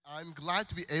I'm glad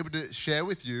to be able to share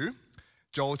with you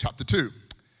Joel chapter 2.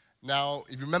 Now,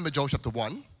 if you remember Joel chapter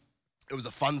 1, it was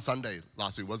a fun Sunday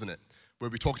last week, wasn't it? Where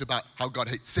we talked about how God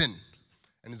hates sin,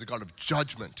 and He's a God of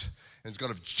judgment, and He's a God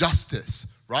of justice,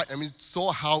 right? And we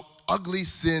saw how ugly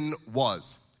sin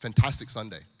was. Fantastic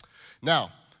Sunday. Now,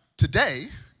 today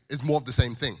is more of the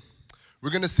same thing.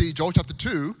 We're going to see Joel chapter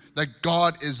 2 that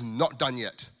God is not done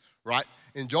yet, right?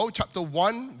 In Joel chapter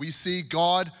 1, we see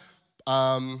God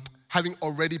having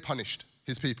already punished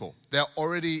His people. They're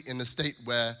already in a state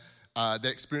where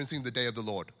they're experiencing the day of the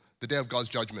Lord, the day of God's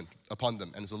judgment upon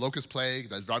them. And it's a locust plague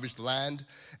that's ravaged the land,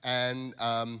 and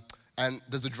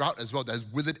there's a drought as well that has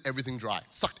withered everything dry,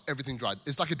 sucked everything dry.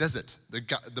 It's like a desert.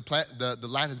 The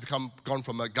land has gone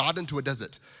from a garden to a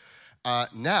desert.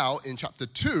 Now, in chapter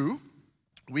 2,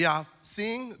 we are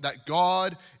seeing that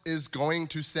God is going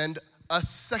to send a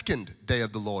second day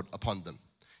of the Lord upon them.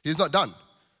 He's not done.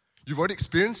 You've already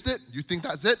experienced it. You think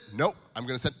that's it? Nope. I'm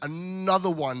going to send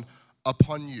another one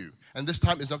upon you. And this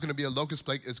time it's not going to be a locust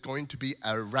plague. It's going to be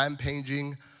a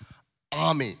rampaging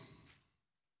army.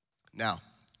 Now,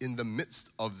 in the midst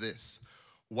of this,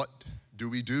 what do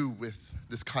we do with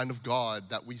this kind of God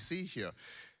that we see here?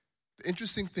 The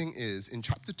interesting thing is, in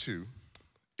chapter 2,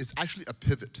 it's actually a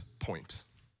pivot point.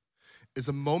 It's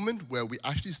a moment where we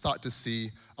actually start to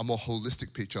see a more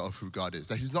holistic picture of who God is.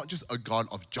 That He's not just a God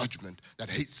of judgment that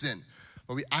hates sin,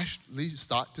 but we actually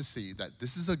start to see that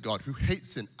this is a God who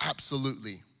hates sin,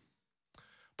 absolutely.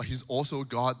 But He's also a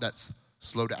God that's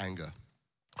slow to anger,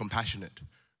 compassionate,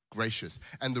 gracious.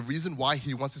 And the reason why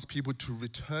He wants His people to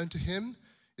return to Him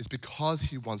is because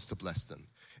He wants to bless them.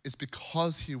 It's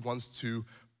because He wants to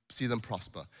see them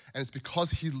prosper. And it's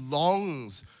because He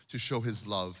longs to show His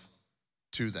love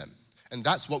to them. And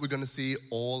that's what we're going to see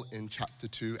all in chapter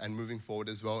 2 and moving forward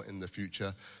as well in the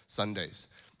future Sundays.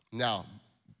 Now,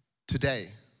 today,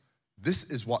 this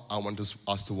is what I want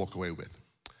us to walk away with.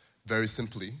 Very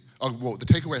simply, the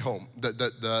takeaway home,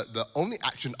 the only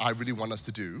action I really want us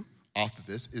to do after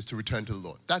this is to return to the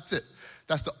Lord. That's it.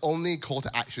 That's the only call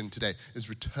to action today, is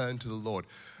return to the Lord.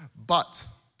 But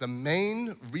the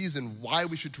main reason why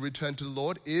we should return to the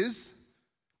Lord is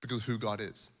because of who God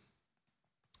is.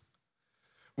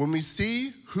 When we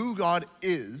see who God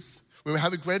is, when we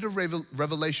have a greater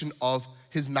revelation of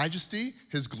His majesty,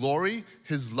 His glory,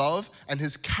 His love, and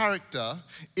His character,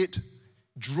 it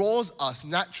draws us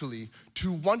naturally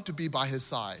to want to be by His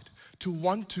side, to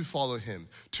want to follow Him,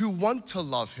 to want to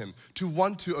love Him, to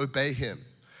want to obey Him.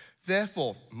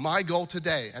 Therefore, my goal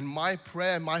today and my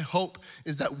prayer, my hope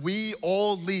is that we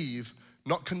all leave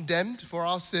not condemned for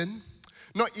our sin,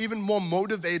 not even more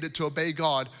motivated to obey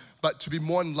God, but to be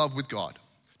more in love with God.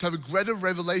 To have a greater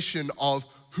revelation of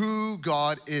who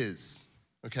God is,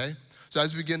 okay? So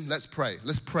as we begin, let's pray.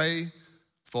 Let's pray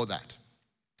for that.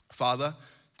 Father,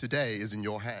 today is in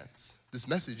your hands. This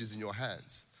message is in your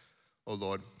hands, oh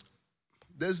Lord.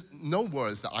 There's no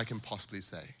words that I can possibly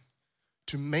say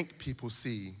to make people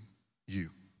see you,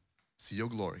 see your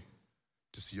glory,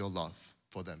 to see your love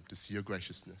for them, to see your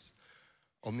graciousness.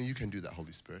 Only you can do that,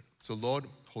 Holy Spirit. So Lord,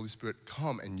 Holy Spirit,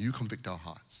 come and you convict our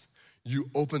hearts.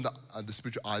 You open the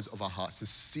spiritual eyes of our hearts to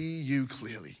see you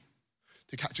clearly,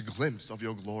 to catch a glimpse of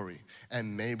your glory.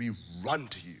 And may we run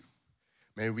to you.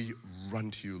 May we run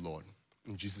to you, Lord.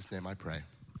 In Jesus' name I pray.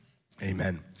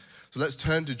 Amen. So let's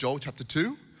turn to Joel chapter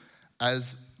 2.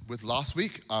 As with last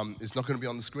week, it's not going to be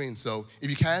on the screen. So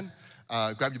if you can,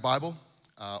 grab your Bible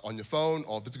on your phone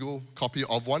or physical copy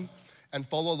of one and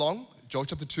follow along. Joel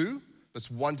chapter 2, verse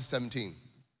 1 to 17.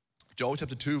 Joel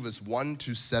chapter 2, verse 1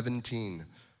 to 17.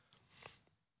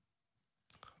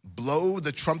 Blow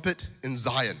the trumpet in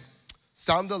Zion.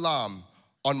 Sound the alarm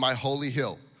on my holy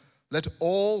hill. Let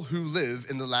all who live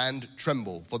in the land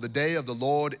tremble, for the day of the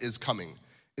Lord is coming.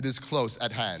 It is close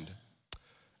at hand.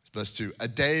 Verse 2, a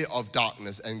day of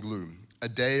darkness and gloom, a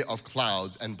day of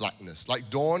clouds and blackness.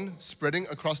 Like dawn spreading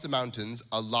across the mountains,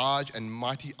 a large and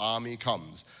mighty army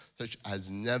comes, such as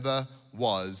never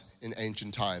was in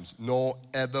ancient times, nor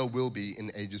ever will be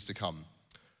in ages to come.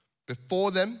 Before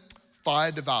them,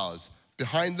 fire devours.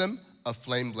 Behind them, a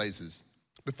flame blazes.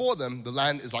 Before them, the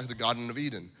land is like the Garden of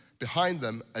Eden. Behind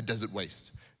them, a desert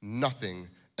waste. Nothing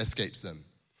escapes them.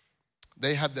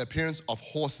 They have the appearance of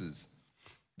horses.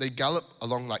 They gallop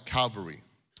along like cavalry.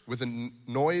 With a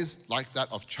noise like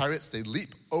that of chariots, they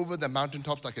leap over the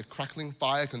mountaintops like a crackling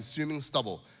fire consuming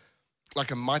stubble, like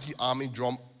a mighty army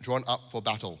drawn up for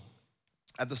battle.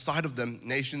 At the sight of them,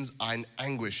 nations are in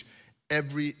anguish.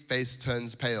 Every face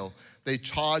turns pale. They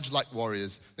charge like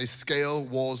warriors. They scale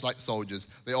walls like soldiers.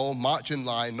 They all march in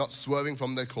line, not swerving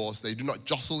from their course. They do not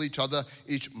jostle each other.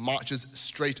 Each marches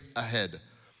straight ahead.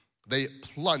 They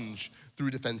plunge through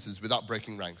defenses without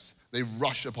breaking ranks. They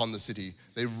rush upon the city.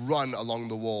 They run along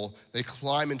the wall. They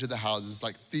climb into the houses.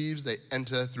 Like thieves, they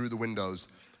enter through the windows.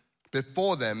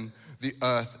 Before them, the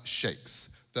earth shakes.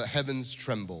 The heavens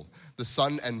tremble. The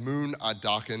sun and moon are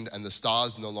darkened, and the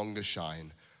stars no longer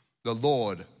shine. The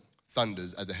Lord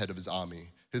thunders at the head of his army.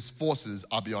 His forces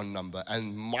are beyond number,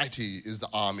 and mighty is the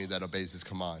army that obeys his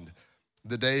command.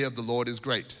 The day of the Lord is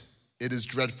great. It is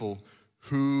dreadful.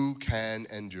 Who can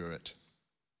endure it?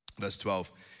 Verse 12,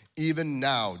 even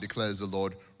now, declares the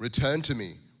Lord, return to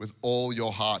me with all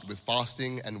your heart, with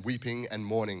fasting and weeping and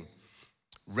mourning.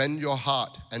 Rend your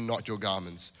heart and not your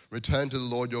garments. Return to the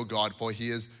Lord your God, for he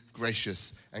is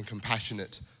gracious and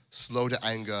compassionate, slow to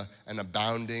anger and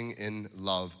abounding in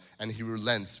love, and he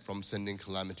relents from sending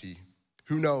calamity.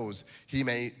 Who knows, he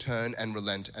may turn and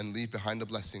relent and leave behind a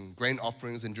blessing, grain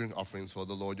offerings and drink offerings for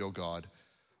the Lord your God.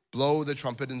 Blow the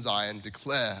trumpet in Zion,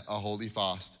 declare a holy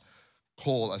fast,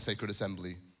 call a sacred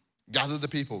assembly. Gather the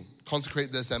people,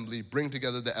 consecrate the assembly, bring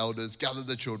together the elders, gather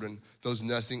the children, those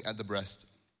nursing at the breast.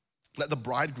 Let the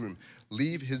bridegroom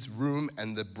leave his room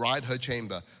and the bride her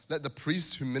chamber. Let the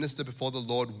priests who minister before the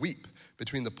Lord weep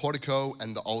between the portico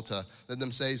and the altar. Let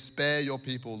them say, spare your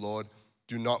people, Lord.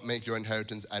 Do not make your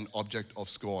inheritance an object of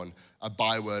scorn, a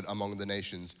byword among the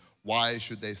nations. Why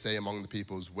should they say among the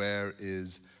peoples, where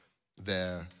is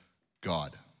their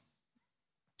God?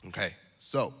 Okay,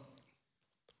 so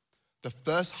the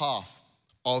first half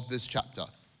of this chapter,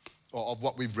 or of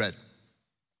what we've read,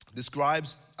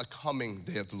 describes a coming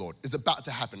day of the Lord. It's about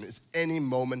to happen. It's any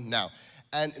moment now.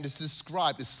 And it is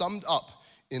described, it's summed up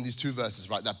in these two verses,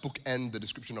 right, that bookend the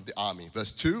description of the army.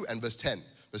 Verse 2 and verse 10.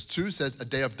 Verse 2 says, a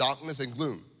day of darkness and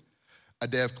gloom, a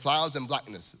day of clouds and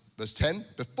blackness. Verse 10,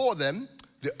 before them,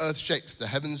 the earth shakes, the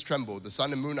heavens tremble, the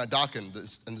sun and moon are darkened,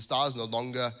 and the stars no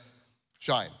longer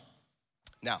shine.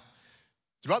 Now,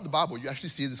 throughout the Bible, you actually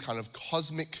see this kind of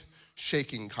cosmic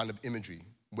shaking kind of imagery,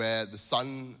 where the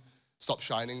sun stops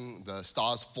shining, the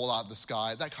stars fall out of the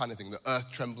sky, that kind of thing, the earth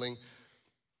trembling.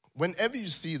 Whenever you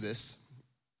see this,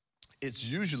 it's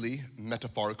usually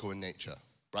metaphorical in nature.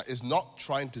 Right? It's not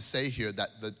trying to say here that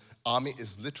the army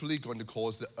is literally going to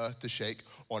cause the earth to shake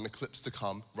or an eclipse to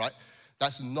come, right?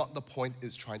 That's not the point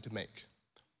it's trying to make.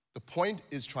 The point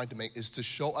it's trying to make is to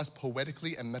show us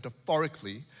poetically and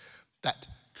metaphorically that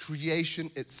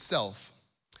creation itself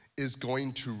is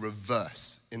going to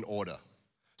reverse in order.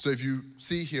 So if you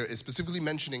see here, it's specifically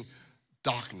mentioning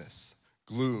darkness,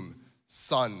 gloom,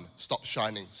 sun stops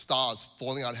shining, stars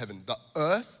falling out of heaven, the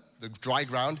earth, the dry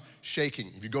ground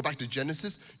shaking. If you go back to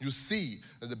Genesis, you'll see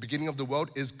that the beginning of the world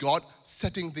is God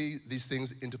setting these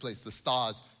things into place. The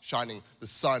stars shining, the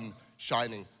sun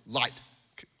shining, light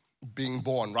being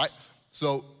born, right?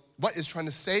 So what it's trying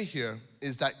to say here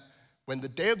is that when the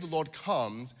day of the Lord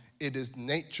comes, it is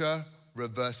nature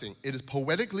reversing. It is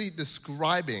poetically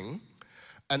describing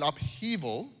an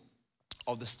upheaval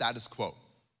of the status quo.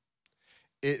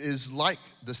 It is like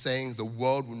the saying, the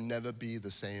world will never be the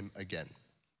same again.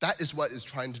 That is what it's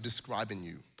trying to describe in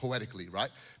you, poetically,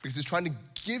 right? Because it's trying to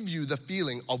give you the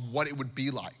feeling of what it would be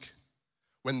like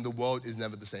when the world is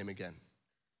never the same again,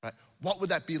 right? What would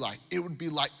that be like? It would be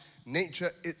like nature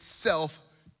itself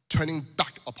turning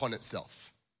back upon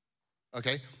itself,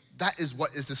 okay? That is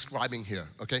what it's describing here,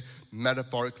 okay,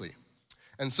 metaphorically.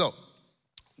 And so,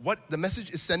 what the message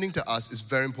is sending to us is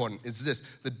very important. It's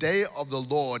this: the day of the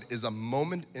Lord is a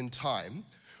moment in time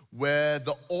where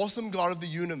the awesome God of the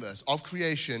universe, of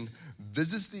creation,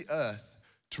 visits the earth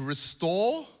to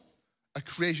restore a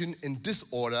creation in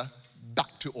disorder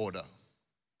back to order.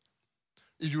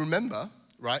 If you remember,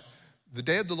 right, the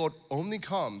day of the Lord only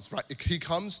comes, right, he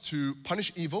comes to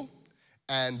punish evil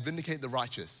and vindicate the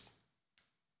righteous.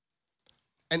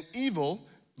 And evil,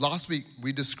 last week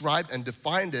we described and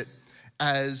defined it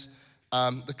as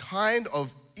the kind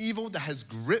of evil that has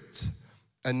gripped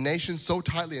a nation so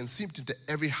tightly and seeped into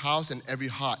every house and every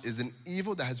heart, is an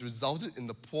evil that has resulted in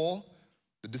the poor,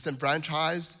 the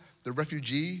disenfranchised, the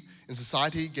refugee in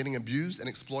society getting abused and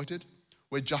exploited,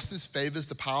 where justice favors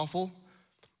the powerful.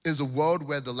 It is a world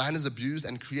where the land is abused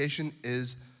and creation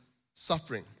is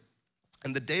suffering.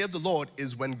 And the day of the Lord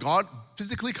is when God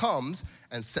physically comes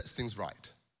and sets things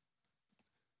right.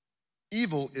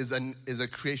 Evil is a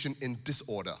creation in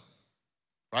disorder.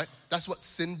 Right? That's what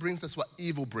sin brings, that's what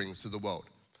evil brings to the world.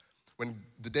 When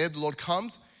the day of the Lord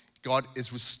comes, God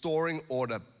is restoring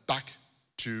order back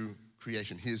to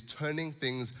creation. He is turning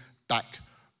things back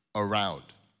around.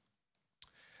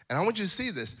 And I want you to see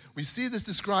this. We see this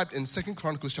described in 2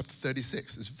 Chronicles chapter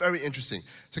 36. It's very interesting.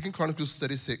 2 Chronicles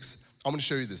 36, I'm going to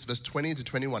show you this, verse 20 to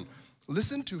 21.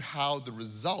 Listen to how the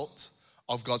result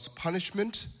of God's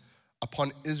punishment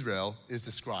upon Israel is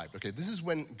described. Okay, this is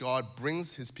when God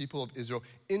brings his people of Israel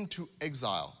into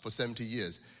exile for 70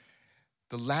 years.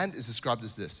 The land is described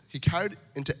as this. He carried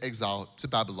into exile to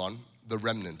Babylon the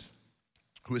remnant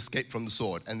who escaped from the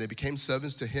sword, and they became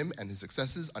servants to him, and his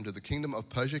successors until the kingdom of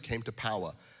Persia came to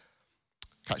power.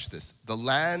 Catch this. The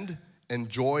land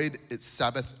enjoyed its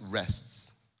Sabbath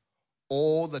rests.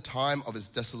 All the time of its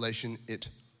desolation it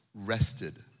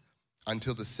rested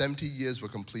until the 70 years were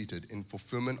completed in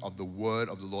fulfillment of the word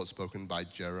of the Lord spoken by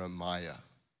Jeremiah.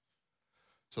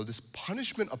 So this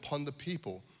punishment upon the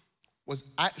people was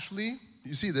actually,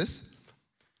 you see this?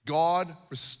 God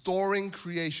restoring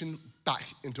creation back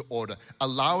into order,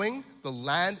 allowing the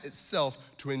land itself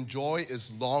to enjoy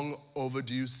its long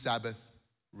overdue Sabbath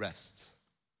rest.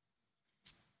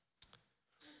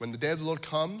 When the day of the Lord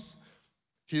comes,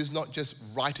 he is not just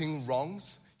righting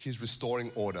wrongs, he's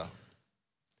restoring order.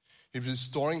 He's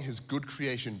restoring his good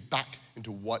creation back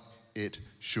into what it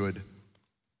should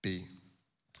be.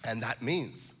 And that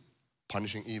means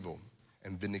punishing evil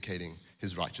and vindicating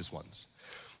his righteous ones.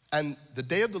 And the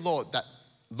day of the Lord that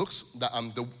looks,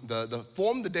 the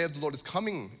form the day of the Lord is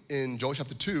coming in Joel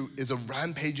chapter 2 is a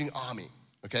rampaging army,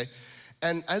 okay?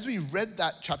 And as we read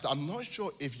that chapter, I'm not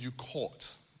sure if you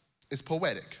caught, it's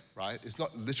poetic, right? It's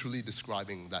not literally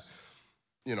describing that,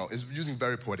 it's using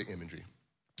very poetic imagery.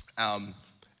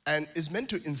 And it's meant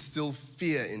to instill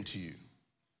fear into you.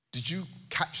 Did you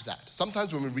catch that?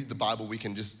 Sometimes when we read the Bible, we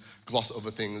can just gloss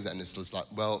over things and it's just like,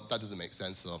 well, that doesn't make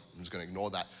sense, so I'm just going to ignore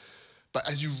that. But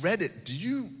as you read it, do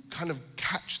you kind of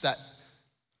catch that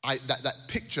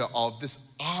picture of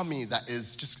this army that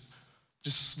is just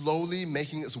slowly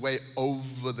making its way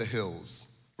over the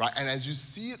hills, right? And as you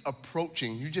see it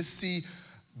approaching, you just see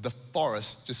the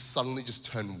forest just suddenly just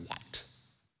turn white,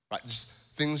 right?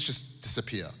 Things just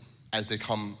disappear as they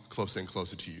come closer and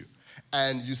closer to you.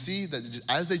 And you see that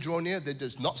as they draw near, they're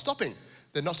just not stopping.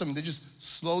 They're not stopping. They're just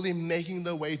slowly making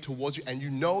their way towards you, and you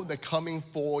know they're coming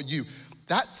for you.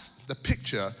 That's the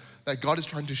picture that God is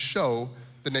trying to show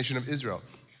the nation of Israel.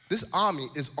 This army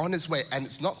is on its way, and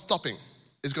it's not stopping.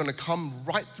 It's going to come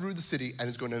right through the city, and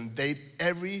it's going to invade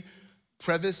every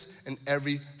crevice and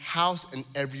every house and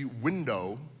every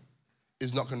window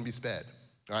is not going to be spared,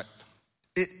 right?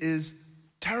 It is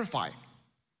terrifying,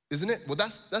 isn't it? Well,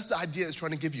 that's the idea it's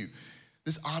trying to give you.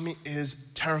 This army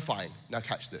is terrifying. Now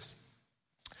catch this.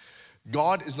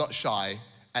 God is not shy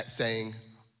at saying,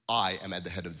 I am at the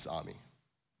head of this army.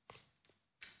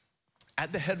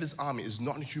 At the head of this army is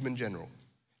not a human general.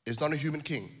 It's not a human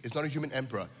king. It's not a human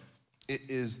emperor. It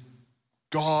is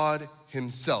God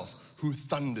himself who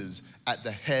thunders at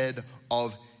the head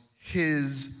of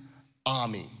his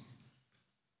army.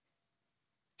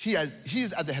 He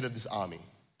is at the head of this army,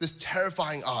 this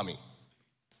terrifying army.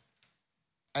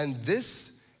 And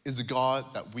this is the God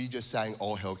that we just sang,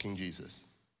 All Hail King Jesus.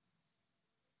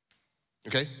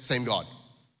 Okay, same God.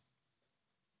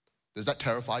 Does that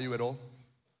terrify you at all?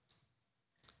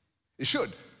 It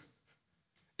should.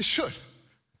 It should,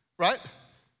 right?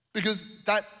 Because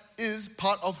that is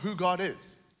part of who God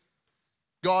is.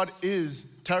 God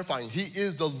is terrifying. He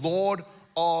is the Lord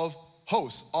of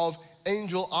hosts, of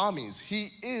angel armies. He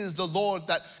is the Lord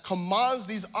that commands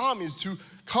these armies to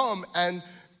come and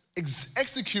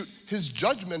execute his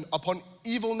judgment upon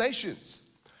evil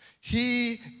nations.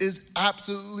 He is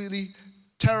absolutely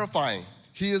terrifying.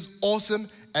 He is awesome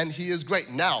and he is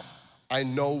great. Now, I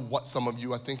know what some of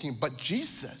you are thinking, but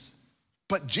Jesus,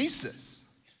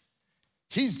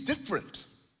 he's different.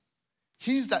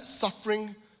 He's that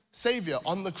suffering Savior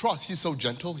on the cross. He's so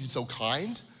gentle, he's so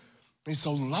kind, he's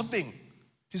so loving,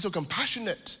 he's so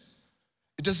compassionate.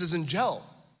 It just doesn't gel.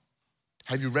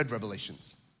 Have you read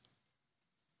Revelations?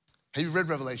 Have you read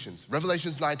Revelations?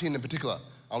 Revelations 19 in particular,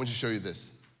 I want to show you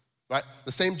this, right?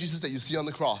 The same Jesus that you see on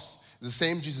the cross, the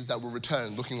same Jesus that will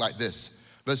return looking like this.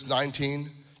 Verse 19,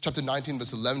 chapter 19,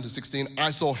 verse 11 to 16, I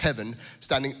saw heaven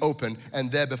standing open, and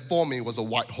there before me was a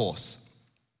white horse,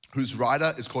 whose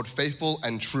rider is called Faithful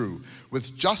and True.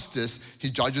 With justice he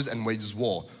judges and wages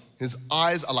war. His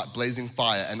eyes are like blazing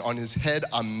fire, and on his head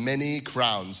are many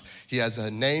crowns. He has a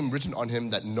name written on him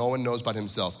that no one knows but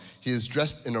himself. He is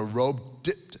dressed in a robe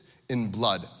dipped in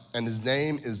blood, and his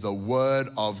name is the Word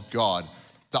of God.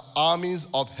 The armies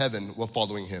of heaven were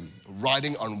following him,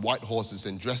 riding on white horses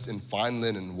and dressed in fine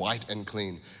linen, white and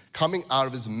clean. Coming out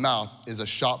of his mouth is a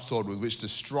sharp sword with which to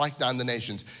strike down the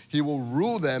nations. He will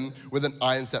rule them with an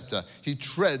iron scepter. He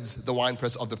treads the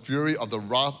winepress of the fury of the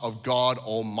wrath of God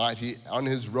Almighty. On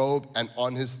his robe and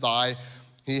on his thigh,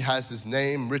 he has his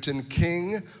name written,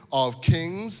 King of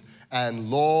Kings and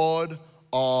Lord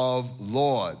of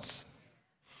Lords.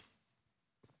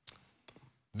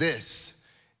 This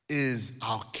is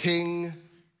our King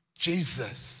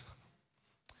Jesus.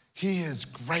 He is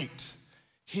great.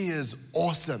 He is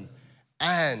awesome.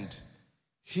 And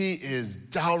he is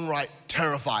downright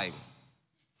terrifying.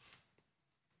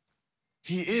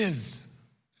 He is.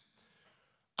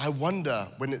 I wonder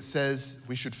when it says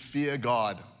we should fear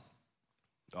God.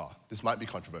 Oh, this might be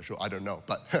controversial, I don't know,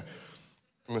 but I'm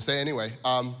gonna say it anyway.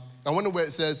 I wonder when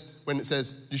it says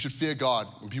you should fear God,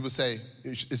 when people say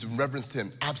it's in reverence to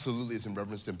him. Absolutely it's in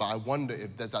reverence to him, but I wonder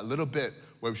if there's that little bit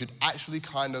where we should actually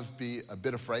kind of be a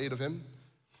bit afraid of him.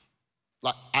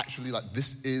 Like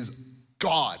this is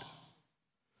God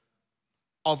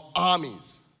of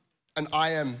armies, and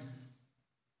I am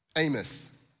Amos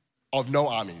of no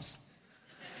armies,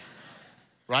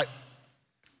 right?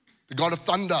 The God of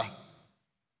thunder,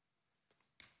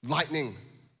 lightning,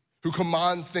 who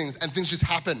commands things and things just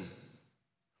happen.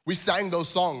 We sang those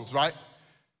songs, right?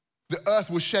 The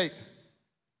earth will shake,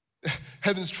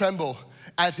 heavens tremble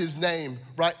at his name,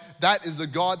 right? That is the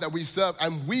God that we serve,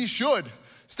 and we should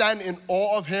stand in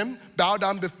awe of him, bow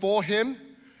down before him.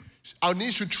 Our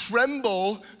knees should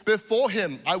tremble before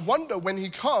him. I wonder when he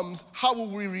comes, how will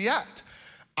we react?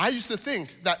 I used to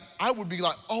think that I would be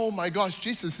like, oh my gosh,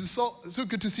 Jesus is so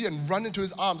good to see, and run into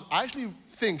his arms. I actually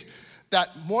think that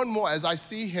more and more as I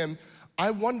see him, I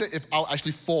wonder if I'll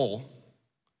actually fall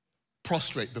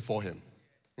prostrate before him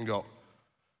and go,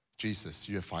 Jesus,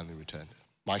 you have finally returned,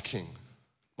 my King,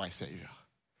 my Savior.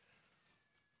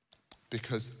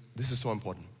 Because this is so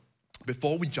important.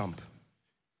 Before we jump,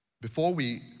 before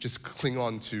we just cling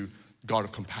on to God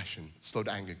of compassion, slow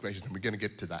to anger, gracious, and we're gonna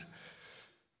get to that,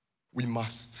 we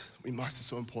must, it's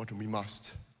so important, we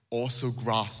must also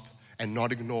grasp and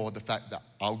not ignore the fact that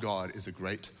our God is a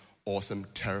great, awesome,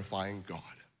 terrifying God.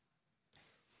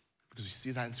 Because we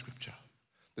see that in Scripture.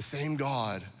 The same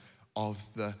God of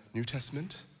the New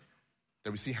Testament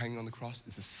that we see hanging on the cross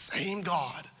is the same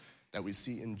God that we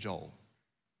see in Joel.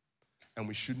 And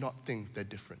we should not think they're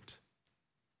different.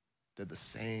 They're the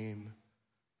same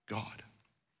God.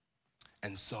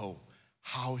 And so,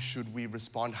 how should we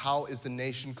respond? How is the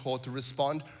nation called to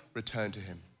respond? Return to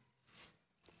him.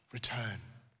 Return.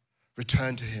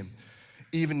 Return to him.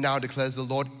 Even now, declares the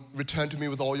Lord, return to me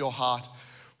with all your heart.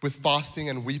 With fasting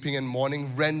and weeping and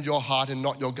mourning, rend your heart and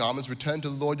not your garments. Return to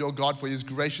the Lord your God, for he is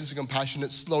gracious and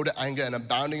compassionate, slow to anger and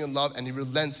abounding in love, and he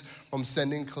relents from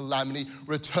sending calamity.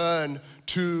 Return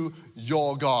to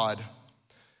your God.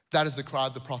 That is the cry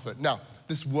of the prophet. Now,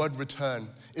 this word return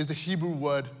is the Hebrew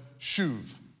word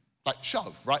shuv, like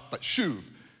shove, right? But shuv.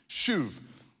 Shuv.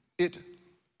 It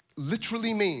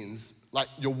literally means like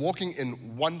you're walking in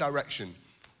one direction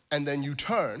and then you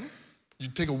turn, you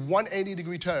take a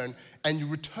 180-degree turn and you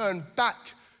return back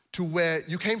to where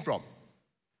you came from.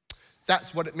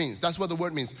 That's what it means. That's what the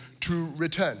word means, to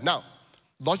return. Now,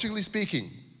 logically speaking,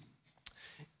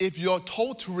 if you're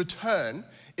told to return,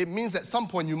 it means at some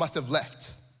point you must have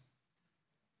left.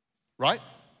 Right?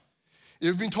 If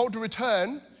you've been told to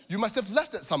return, you must have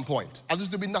left at some point.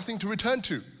 Otherwise, there'll be nothing to return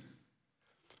to.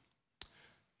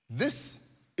 This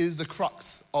is the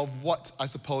crux of what I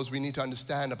suppose we need to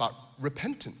understand about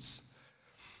repentance.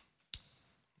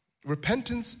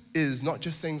 Repentance is not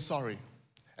just saying sorry,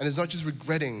 and it's not just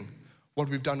regretting what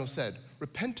we've done or said.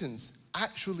 Repentance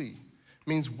actually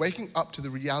means waking up to the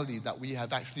reality that we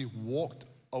have actually walked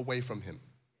away from him.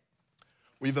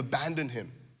 We've abandoned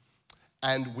him.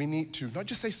 And we need to not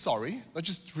just say sorry, not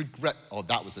just regret, oh,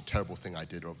 that was a terrible thing I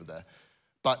did over there,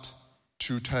 but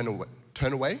to turn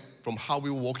away from how we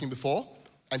were walking before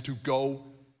and to go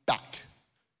back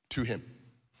to him.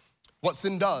 What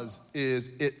sin does is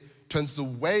it turns us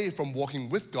away from walking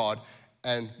with God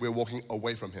and we're walking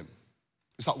away from him.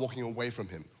 We start walking away from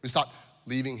him. We start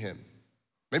leaving him.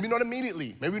 Maybe not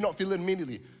immediately, maybe we not feel it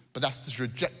immediately, but that's the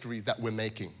trajectory that we're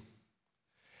making.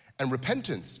 And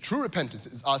repentance, true repentance,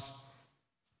 is us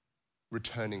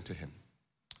returning to him,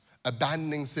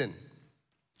 abandoning sin,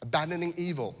 abandoning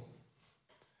evil,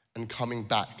 and coming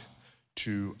back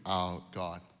to our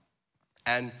God.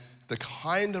 And the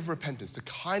kind of repentance, the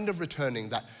kind of returning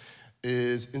that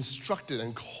is instructed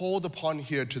and called upon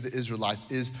here to the Israelites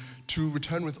is to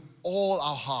return with all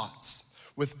our hearts,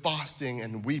 with fasting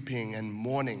and weeping and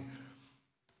mourning.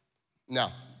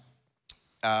 Now,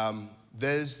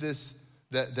 there's this,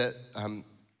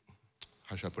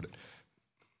 how should I put it?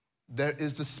 There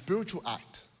is the spiritual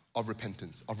act of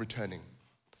repentance, of returning.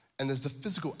 And there's the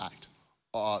physical act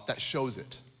that shows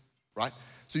it, right?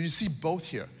 So you see both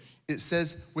here. It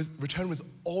says, return with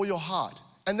all your heart.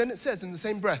 And then it says in the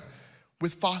same breath,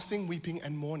 with fasting, weeping,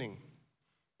 and mourning.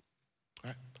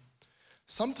 Right?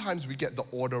 Sometimes we get the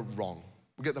order wrong.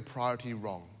 We get the priority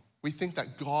wrong. we think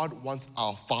that God wants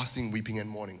our fasting, weeping, and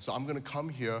mourning. So I'm going to come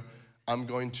here, I'm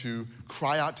going to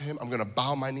cry out to him, I'm going to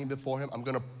bow my knee before him, I'm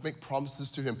going to make promises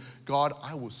to him. God,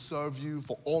 I will serve you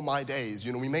for all my days.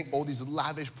 We make all these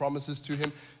lavish promises to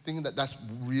him, thinking that that's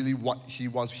really what he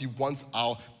wants. He wants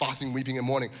our fasting, weeping, and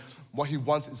mourning. What he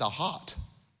wants is our heart.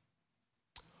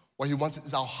 What he wants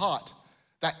is our heart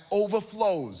that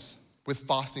overflows with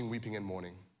fasting, weeping, and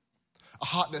mourning. A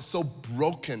heart that's so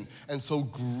broken and so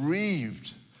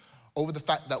grieved over the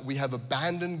fact that we have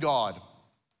abandoned God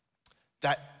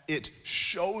that it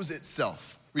shows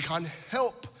itself. We can't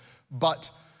help but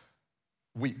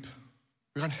weep.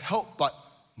 We can't help but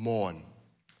mourn. We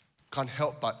can't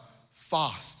help but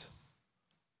fast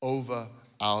over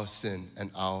our sin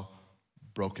and our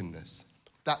brokenness.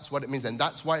 That's what it means. And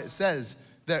that's why it says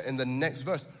there in the next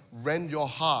verse, rend your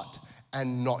heart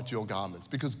and not your garments.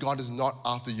 Because God is not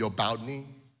after your bowed knee.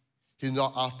 He's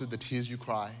not after the tears you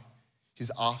cry.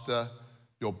 He's after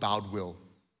your bowed will.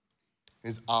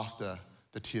 He's after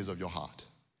the tears of your heart.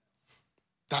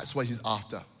 That's what he's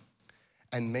after.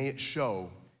 And may it show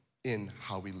in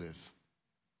how we live.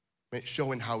 May it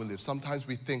show in how we live. Sometimes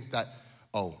we think that,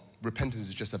 repentance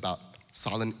is just about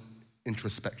silent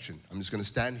introspection. I'm just going to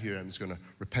stand here, I'm just going to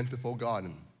repent before God,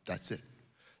 and that's it.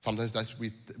 Sometimes we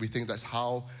think that's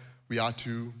how we are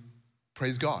to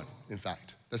praise God, in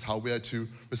fact. That's how we are to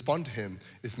respond to him.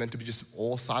 It's meant to be just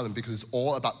all silent because it's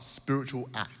all about spiritual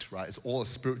act, right? It's all a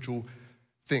spiritual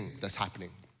thing that's happening.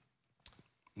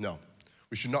 No,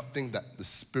 we should not think that the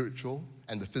spiritual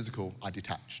and the physical are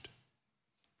detached.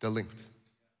 They're linked.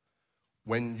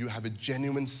 When you have a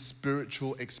genuine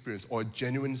spiritual experience or a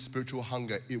genuine spiritual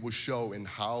hunger, it will show in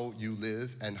how you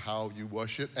live and how you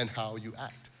worship and how you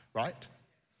act, right?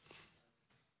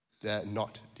 They're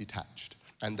not detached.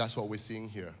 And that's what we're seeing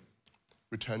here.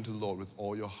 Return to the Lord with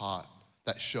all your heart.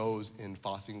 That shows in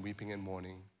fasting, weeping, and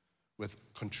mourning with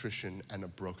contrition and a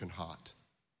broken heart.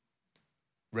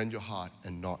 Rend your heart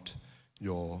and not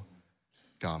your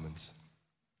garments.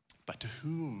 But to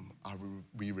whom are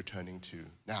we returning to?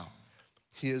 Now,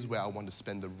 here's where I want to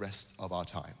spend the rest of our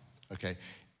time, okay,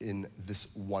 in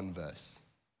this one verse,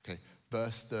 okay,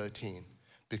 verse 13.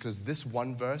 Because this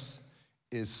one verse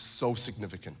is so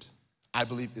significant. I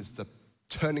believe it's the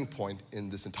turning point in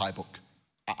this entire book.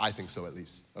 I think so, at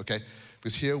least, okay?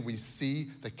 Because here we see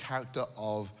the character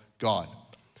of God.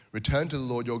 Return to the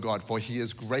Lord your God, for he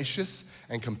is gracious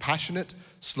and compassionate,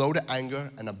 slow to anger,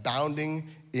 and abounding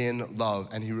in love,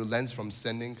 and he relents from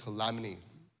sending calamity.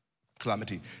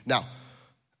 Now,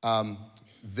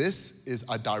 this is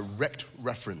a direct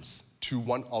reference to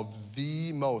one of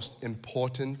the most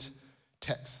important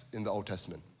texts in the Old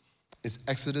Testament. It's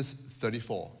Exodus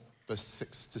 34, verse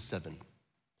 6 to 7.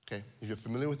 Okay, if you're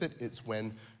familiar with it, it's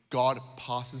when God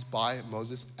passes by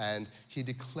Moses and he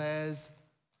declares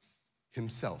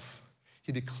himself.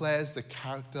 He declares the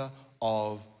character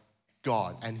of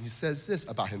God. And he says this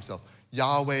about himself: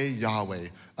 Yahweh, Yahweh,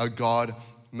 a God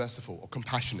merciful or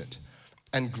compassionate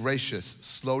and gracious,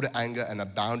 slow to anger and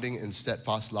abounding in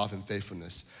steadfast love and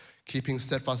faithfulness, keeping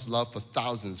steadfast love for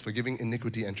thousands, forgiving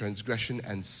iniquity and transgression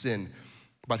and sin,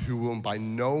 but who will by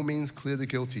no means clear the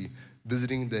guilty,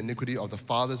 visiting the iniquity of the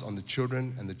fathers on the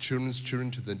children and the children's children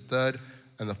to the third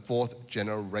and the fourth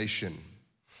generation.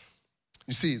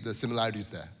 You see the similarities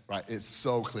there, right? It's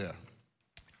so clear.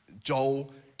 Joel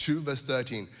 2 verse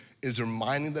 13 is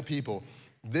reminding the people,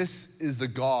 this is the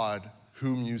God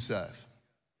whom you serve.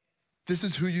 This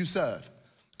is who you serve.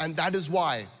 And that is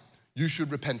why you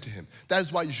should repent to him. That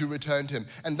is why you should return to him.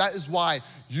 And that is why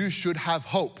you should have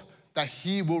hope that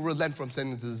he will relent from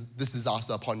sending this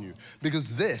disaster upon you.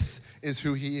 Because this is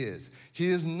who he is. He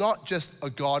is not just a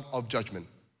God of judgment.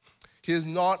 He is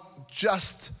not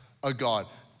just a God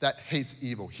that hates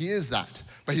evil. He is that.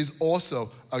 But he's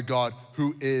also a God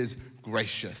who is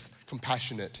gracious,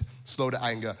 compassionate, slow to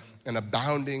anger, and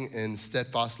abounding in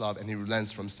steadfast love, and he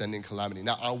relents from sending calamity.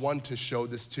 Now, I want to show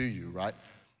this to you, right?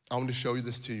 I want to show you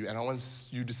this to you, and I want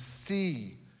you to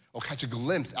see, or catch a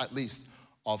glimpse at least,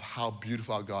 of how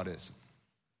beautiful our God is.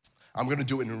 I'm going to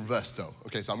do it in reverse though.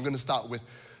 Okay, so I'm going to start with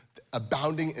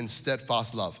abounding in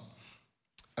steadfast love.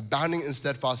 Abounding in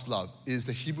steadfast love is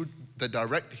the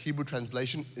direct Hebrew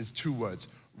translation is two words,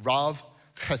 Rav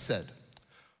Chesed.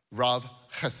 Rav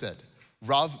Chesed.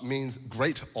 Rav means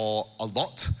great or a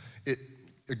lot.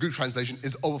 A good translation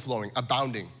is overflowing,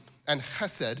 abounding. And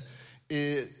Chesed,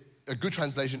 a good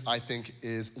translation I think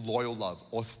is loyal love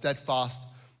or steadfast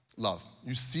love.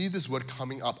 You see this word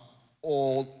coming up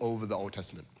all over the Old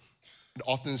Testament. It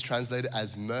often is translated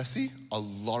as mercy a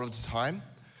lot of the time.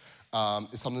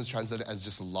 It's sometimes translated as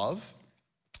just love.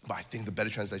 But I think the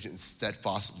better translation is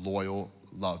steadfast, loyal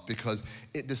love because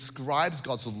it describes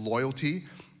God's loyalty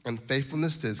and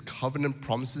faithfulness to his covenant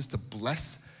promises to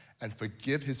bless and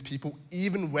forgive his people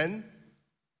even when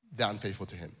they're unfaithful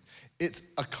to him. It's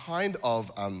a kind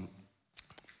of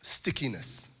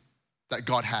stickiness that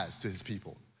God has to his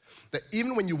people. That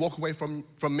even when you walk away from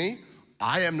me,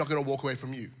 I am not going to walk away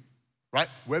from you, right?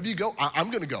 Wherever you go,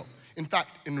 I'm going to go. In fact,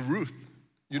 in Ruth,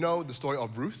 you know the story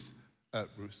of Ruth?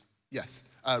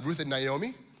 Ruth and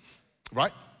Naomi,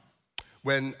 right?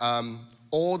 When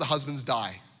all the husbands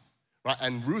die, right?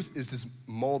 And Ruth is this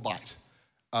Moabite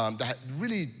that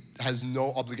really has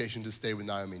no obligation to stay with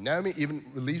Naomi. Naomi even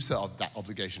relieves her of that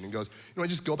obligation and goes,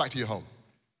 just go back to your home.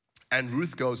 And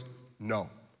Ruth goes, no.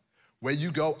 Where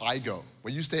you go, I go.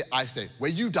 Where you stay, I stay.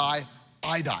 Where you die,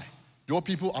 I die. Your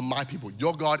people are my people.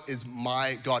 Your God is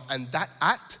my God. And that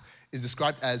act is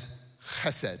described as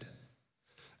chesed,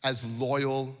 as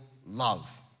loyal love.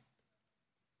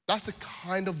 That's the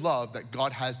kind of love that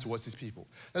God has towards his people.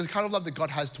 That's the kind of love that God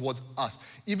has towards us.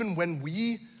 Even when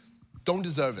we don't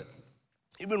deserve it,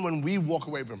 even when we walk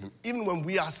away from him, even when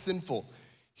we are sinful,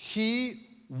 he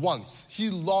longs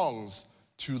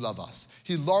to love us.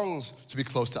 He longs to be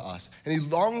close to us. And he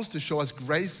longs to show us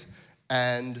grace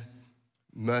and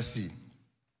mercy.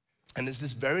 And it's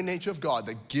this very nature of God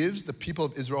that gives the people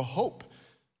of Israel hope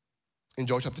in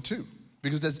Joel chapter 2.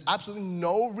 Because there's absolutely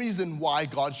no reason why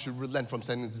God should relent from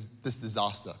sending this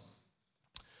disaster.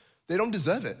 They don't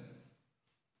deserve it.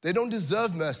 They don't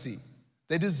deserve mercy.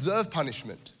 They deserve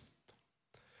punishment.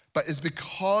 But it's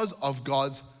because of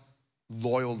God's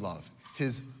loyal love,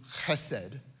 his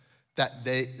chesed,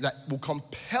 that will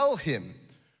compel him,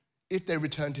 if they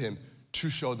return to him, to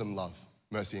show them love,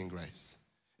 mercy, and grace.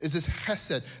 It's this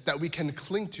chesed that we can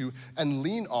cling to and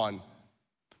lean on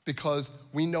because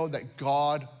we know that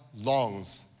God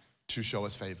longs to show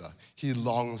us favor. He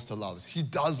longs to love us. He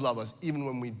does love us even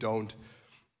when we don't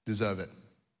deserve it.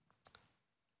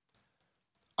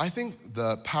 I think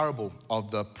the parable of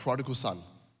the prodigal son,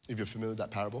 if you're familiar with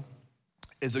that parable,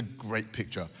 is a great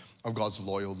picture of God's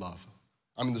loyal love.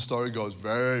 I mean, the story goes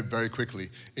very, very quickly.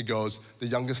 It goes, the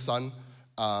youngest son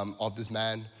of this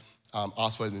man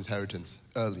asks for his inheritance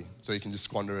early, so he can just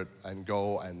squander it and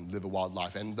go and live a wild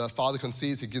life. And the father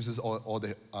concedes, he gives his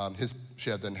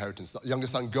share of the inheritance. The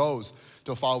youngest son goes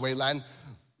to a faraway land,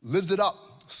 lives it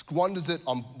up, squanders it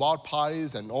on wild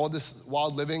parties and all this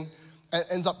wild living, and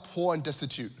ends up poor and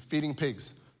destitute, feeding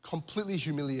pigs, completely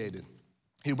humiliated.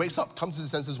 He wakes up, comes to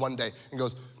his senses one day, and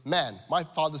goes, man, my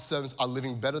father's servants are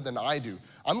living better than I do.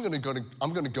 I'm gonna go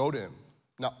to him.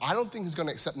 Now, I don't think he's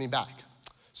gonna accept me back.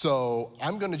 So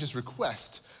I'm gonna just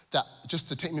request that just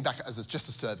to take me back as just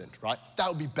a servant, right? That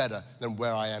would be better than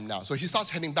where I am now. So he starts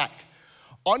heading back.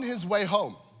 On his way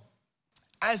home,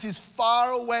 as he's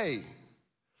far away,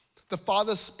 the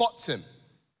father spots him,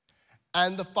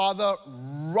 and the father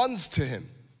runs to him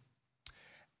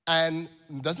and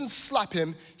doesn't slap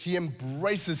him, he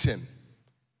embraces him.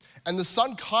 And the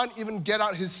son can't even get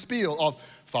out his spiel of,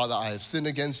 Father, I have sinned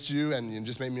against you and you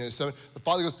just made me a servant. The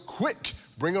father goes, quick,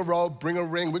 bring a robe, bring a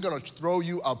ring. We're going to throw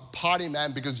you a party,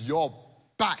 man, because you're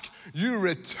back. You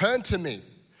returned to me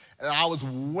and I was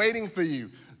waiting for you.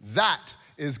 That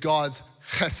is God's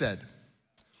chesed.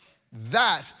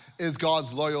 That is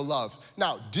God's loyal love.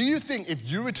 Now, do you think if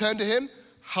you return to him,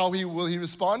 will he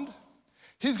respond?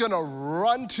 He's going to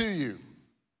run to you.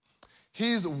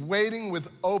 He's waiting with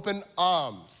open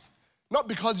arms. Not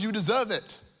because you deserve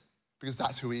it, because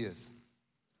that's who he is.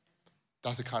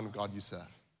 That's the kind of God you serve.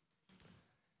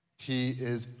 He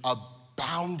is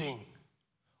abounding,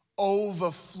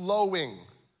 overflowing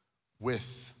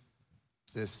with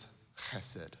this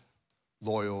chesed,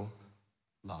 loyal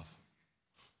love.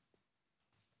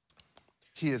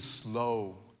 He is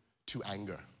slow to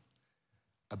anger,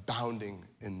 abounding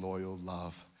in loyal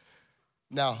love.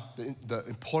 Now, the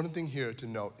important thing here to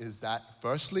note is that,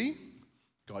 firstly,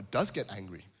 God does get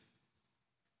angry.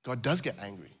 God does get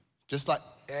angry, just like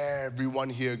everyone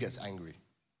here gets angry,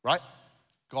 right?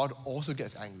 God also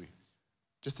gets angry.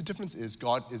 Just the difference is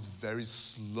God is very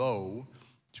slow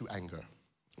to anger,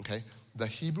 okay? The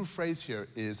Hebrew phrase here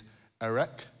is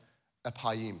erek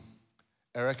epayim.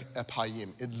 Erek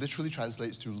epayim. It literally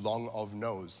translates to long of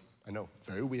nose. I know,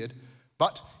 very weird.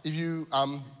 But if you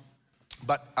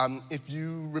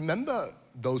remember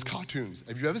those cartoons,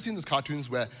 have you ever seen those cartoons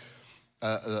where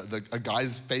a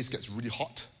guy's face gets really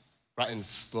hot, right, and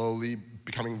slowly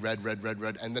becoming red,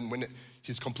 and then when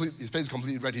his face is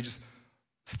completely red,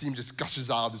 steam just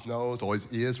gushes out of his nose or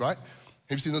his ears, right?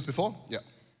 Have you seen those before? Yeah.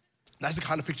 That's the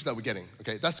kind of picture that we're getting,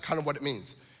 okay? That's kind of what it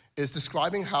means. It's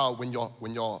describing how when you're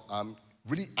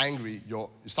really angry, you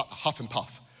start to huff and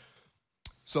puff.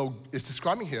 So it's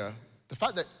describing here The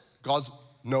fact that God's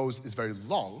nose is very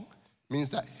long means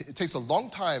that it takes a long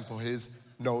time for his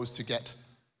nose to get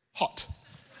hot.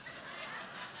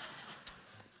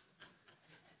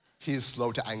 He is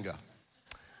slow to anger.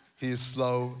 He is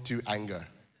slow to anger.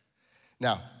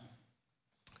 Now,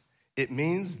 it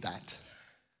means that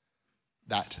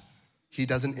he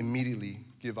doesn't immediately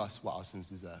give us what our sins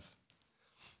deserve.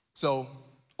 So,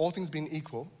 all things being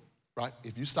equal, right?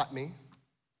 If you slap me,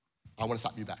 I want to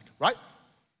slap you back, right?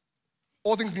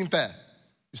 All things being fair.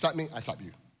 You slap me, I slap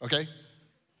you, okay?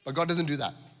 But God doesn't do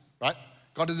that, right?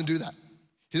 God doesn't do that.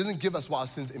 He doesn't give us what our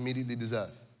sins immediately deserve,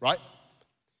 right?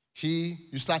 You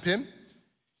slap him,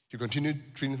 he continues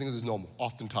treating things as normal,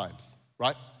 oftentimes,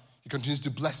 right? He continues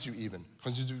to bless you even,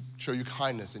 continues to show you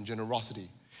kindness and generosity.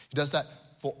 He does that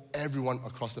for everyone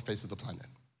across the face of the planet,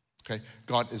 okay?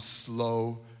 God is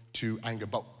slow to anger.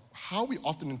 But how we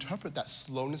often interpret that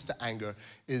slowness to anger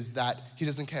is that he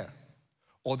doesn't care,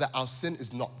 or that our sin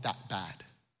is not that bad,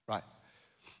 right?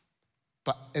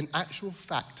 But in actual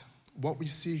fact, what we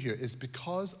see here is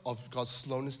because of God's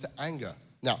slowness to anger.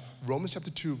 Now, Romans chapter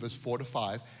 2, verse 4 to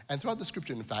 5, and throughout the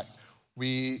scripture, in fact,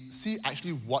 we see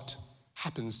actually what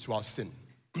happens to our sin.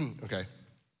 Okay,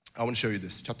 I want to show you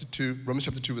this. Romans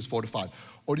chapter 2, verse 4 to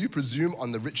 5. Or do you presume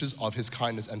on the riches of his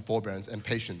kindness and forbearance and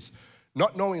patience,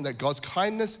 not knowing that God's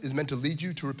kindness is meant to lead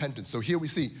you to repentance? So here we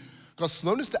see God's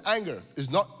slowness to anger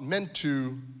is not meant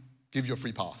to give you a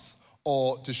free pass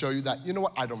or to show you that, you know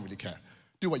what, I don't really care.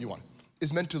 Do what you want.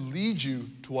 It's meant to lead you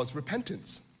towards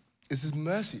repentance. It's his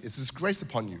mercy, it's his grace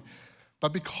upon you.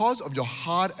 But because of your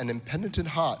hard and impenitent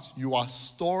hearts, you are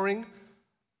storing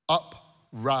up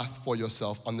wrath for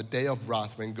yourself on the day of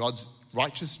wrath when God's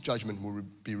righteous judgment will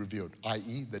be revealed,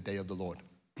 i.e. the day of the Lord.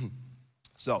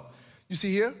 So, you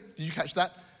see here, did you catch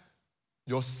that?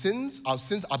 Our sins are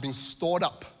being stored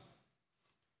up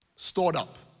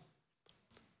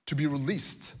to be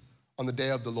released on the day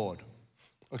of the Lord,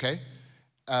 okay?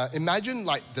 Imagine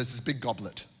like there's this big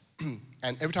goblet,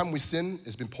 and every time we sin,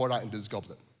 it's been poured out into this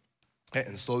goblet. Okay?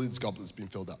 And slowly this goblet is being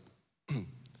filled up.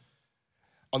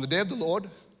 On the day of the Lord,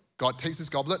 God takes this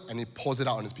goblet and he pours it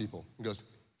out on his people. He goes,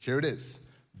 here it is.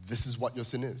 This is what your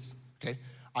sin is, okay?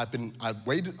 I've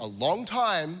waited a long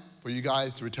time for you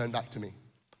guys to return back to me,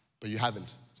 but you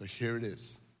haven't. So here it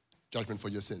is, judgment for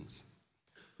your sins.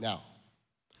 Now,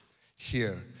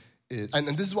 here is, and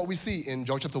this is what we see in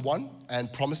Joel chapter 1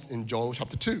 and promised in Joel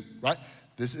chapter 2, right?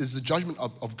 This is the judgment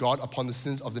of God upon the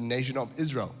sins of the nation of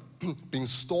Israel, being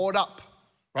stored up,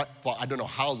 right, for I don't know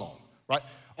how long, right?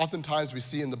 Oftentimes we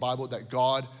see in the Bible that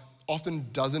God often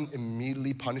doesn't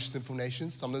immediately punish sinful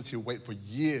nations. Sometimes he'll wait for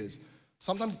years,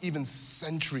 sometimes even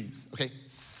centuries, okay,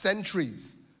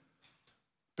 centuries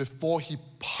before he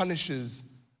punishes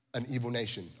an evil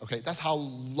nation, okay? That's how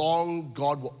long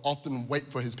God will often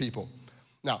wait for his people.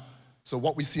 Now, so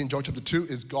what we see in Joel chapter 2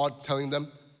 is God telling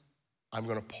them, I'm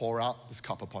going to pour out this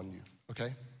cup upon you,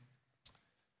 okay?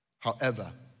 However,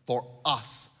 for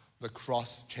us, the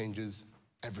cross changes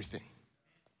everything.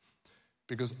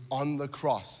 Because on the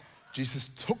cross, Jesus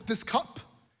took this cup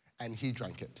and he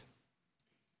drank it.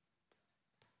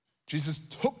 Jesus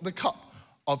took the cup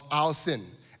of our sin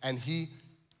and he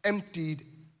emptied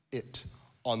it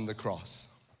on the cross.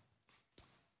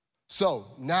 So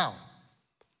now,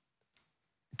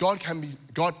 God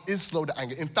is slow to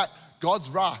anger. In fact, God's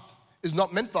wrath is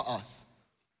not meant for us.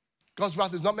 God's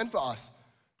wrath is not meant for us.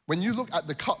 When you look at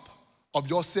the cup of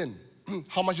your sin,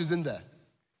 how much is in there?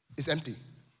 It's empty.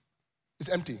 It's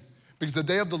empty. Because the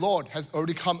day of the Lord has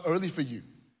already come early for you.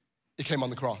 It came on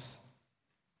the cross.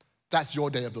 That's your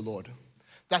day of the Lord.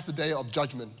 That's the day of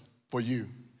judgment for you.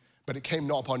 But it came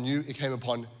not upon you, it came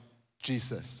upon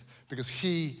Jesus. Because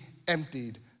he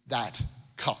emptied that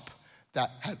cup that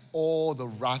had all the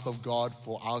wrath of God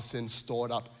for our sins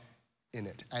stored up in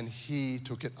it. And he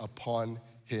took it upon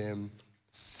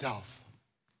himself.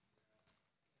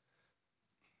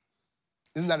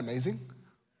 Isn't that amazing?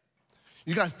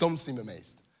 You guys don't seem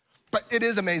amazed. But it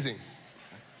is amazing.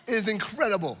 It is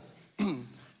incredible.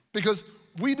 Because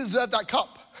we deserve that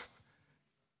cup.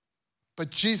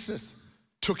 But Jesus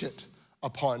took it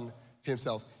upon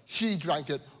himself. He drank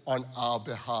it on our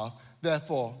behalf.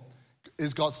 Therefore,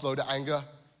 is God slow to anger?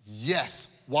 Yes.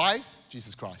 Why?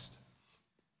 Jesus Christ.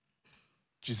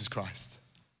 Jesus Christ.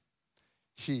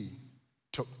 He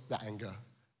took the anger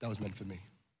that was meant for me.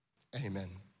 Amen.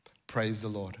 Praise the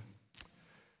Lord.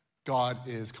 God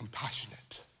is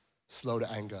compassionate, slow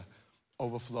to anger,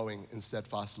 overflowing in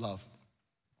steadfast love.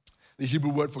 The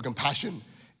Hebrew word for compassion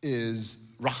is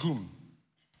rahum.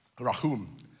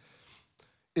 Rahum.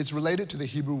 It's related to the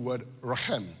Hebrew word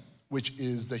rachem, which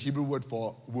is the Hebrew word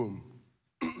for womb.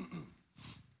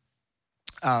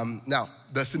 Now,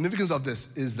 the significance of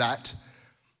this is that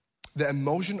the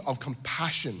emotion of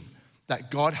compassion that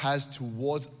God has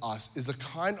towards us is the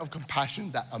kind of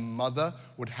compassion that a mother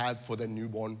would have for their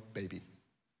newborn baby.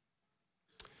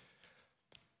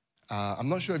 I'm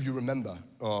not sure if you remember,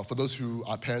 or for those who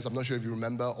are parents, I'm not sure if you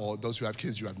remember, or those who have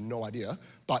kids, you have no idea,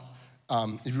 but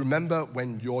if you remember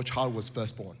when your child was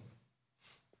first born,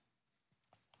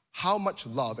 how much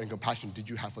love and compassion did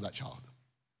you have for that child?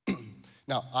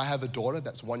 Now, I have a daughter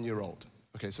that's 1 year old,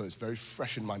 okay, so it's very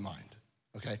fresh in my mind,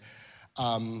 okay?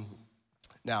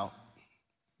 Now,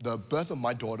 the birth of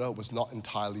my daughter was not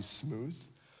entirely smooth.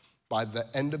 By the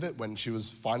end of it, when she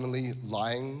was finally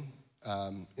lying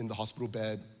in the hospital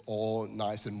bed, all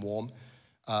nice and warm,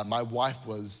 my wife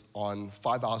was on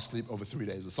 5 hours sleep over 3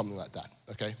 days or something like that,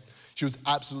 okay? She was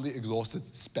absolutely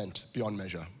exhausted, spent beyond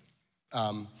measure.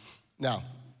 Now,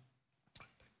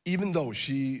 even though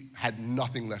she had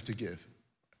nothing left to give,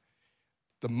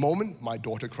 the moment my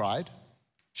daughter cried,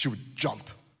 she would jump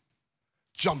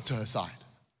to her side,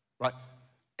 right?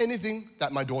 Anything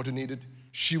that my daughter needed,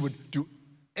 she would do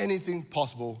anything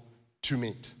possible to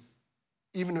meet.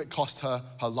 Even if it cost her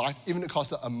her life, even if it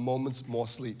cost her a moment's more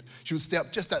sleep. She would stay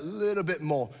up just that little bit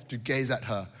more to gaze at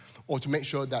her or to make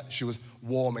sure that she was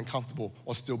warm and comfortable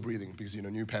or still breathing because,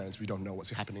 new parents, we don't know what's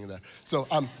happening there.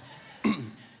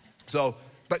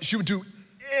 But she would do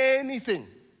anything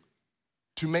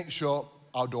to make sure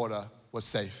our daughter was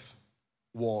safe,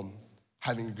 warm,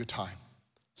 having a good time,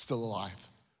 still alive,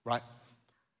 right?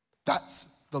 That's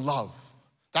the love.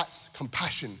 That's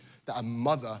compassion that a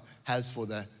mother has for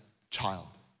their child.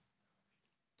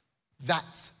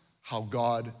 That's how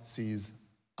God sees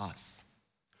us.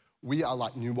 We are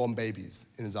like newborn babies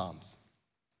in his arms.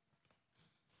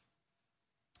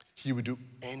 He would do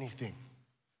anything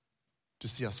to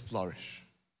see us flourish,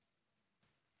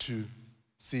 to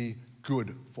see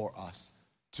good for us,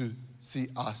 to see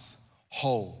us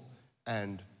whole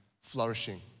and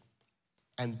flourishing.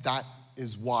 And that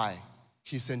is why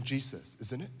he sent Jesus,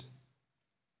 isn't it?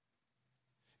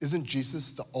 Isn't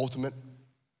Jesus the ultimate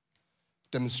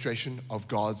demonstration of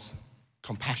God's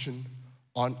compassion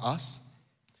on us?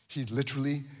 He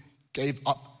literally gave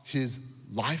up his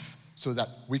life so that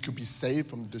we could be saved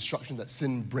from the destruction that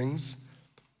sin brings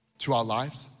to our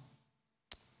lives.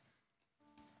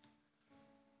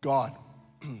 God,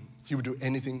 he would do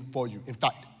anything for you. In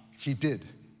fact, he did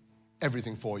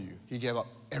everything for you. He gave up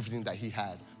everything that he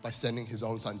had by sending his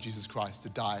own son, Jesus Christ, to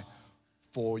die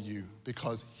for you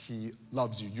because he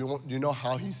loves you. You know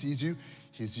how he sees you?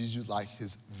 He sees you like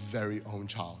his very own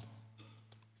child.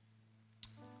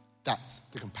 That's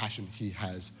the compassion he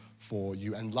has for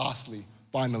you. And lastly,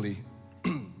 finally,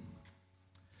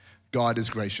 God is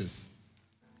gracious.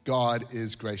 God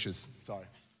is gracious. Sorry,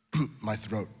 my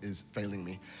throat is failing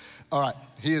me. All right,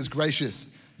 he is gracious.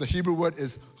 The Hebrew word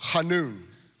is hanun.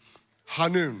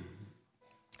 Hanun.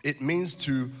 It means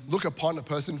to look upon a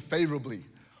person favorably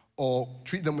or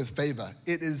treat them with favor.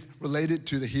 It is related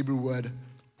to the Hebrew word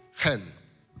chen,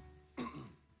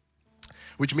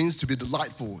 which means to be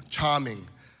delightful, charming,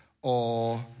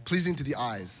 or pleasing to the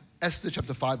eyes. Esther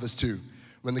chapter 5 verse 2.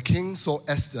 When the king saw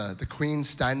Esther, the queen,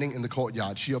 standing in the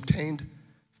courtyard, she obtained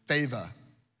favor,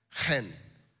 chen,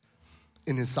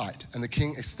 in his sight. And the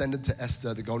king extended to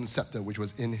Esther the golden scepter which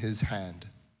was in his hand.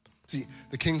 See,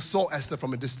 the king saw Esther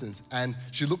from a distance and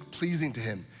she looked pleasing to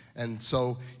him. And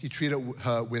so he treated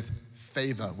her with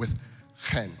favor, with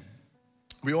chen.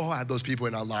 We all have those people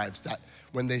in our lives that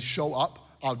when they show up,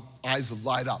 our eyes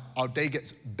light up. Our day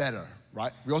gets better,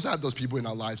 right? We also have those people in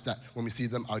our lives that when we see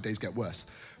them, our days get worse.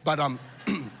 But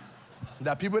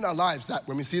there are people in our lives that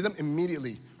when we see them,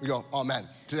 immediately we go, oh man,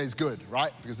 today's good,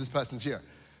 right? Because this person's here.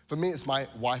 For me, it's my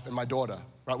wife and my daughter,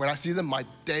 right? When I see them, my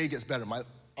day gets better. My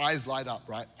eyes light up,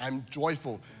 right? I'm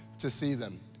joyful to see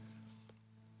them.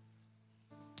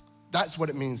 That's what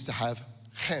it means to have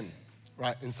chen,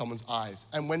 right, in someone's eyes.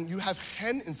 And when you have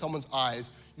chen in someone's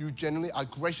eyes, you generally are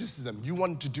gracious to them. You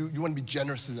want to be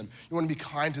generous to them. You want to be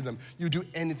kind to them. You do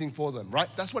anything for them, right?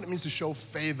 That's what it means to show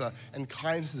favor and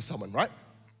kindness to someone, right?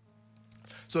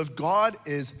 So if God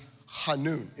is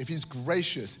hanun, if he's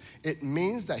gracious, it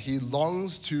means that he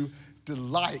longs to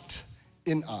delight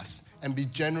in us and be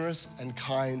generous and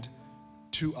kind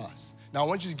to us. Now I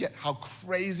want you to get how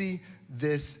crazy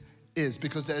this is,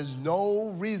 because there is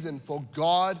no reason for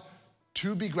God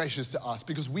to be gracious to us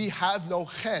because we have no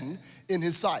chen in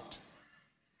his sight.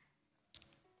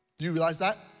 Do you realize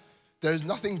that? There is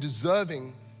nothing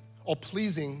deserving or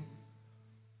pleasing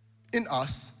in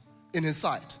us in his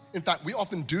sight. In fact, we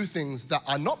often do things that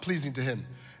are not pleasing to him,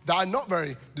 that are not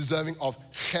very deserving of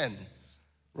chen,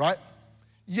 right?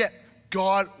 Yet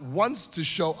God wants to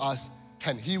show us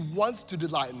can. He wants to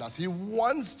delight in us. He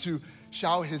wants to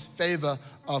shower his favor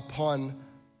upon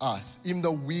us, even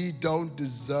though we don't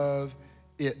deserve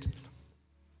it.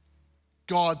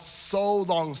 God so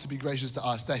longs to be gracious to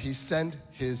us that he sent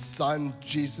his son,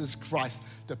 Jesus Christ,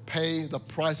 to pay the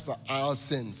price for our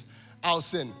sins. Our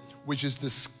sin, which is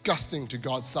disgusting to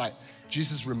God's sight.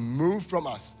 Jesus removed from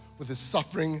us with his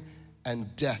suffering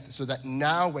and death, so that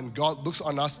now when God looks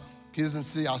on us, he doesn't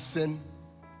see our sin.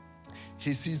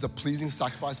 He sees the pleasing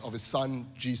sacrifice of his son,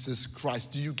 Jesus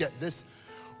Christ. Do you get this?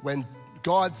 When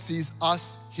God sees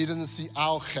us, he doesn't see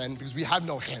our chen, because we have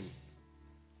no chen.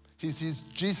 He sees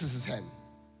Jesus' chen.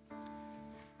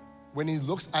 When he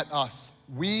looks at us,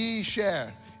 we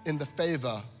share in the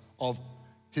favor of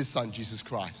his son, Jesus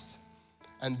Christ.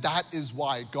 And that is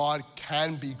why God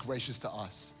can be gracious to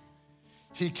us.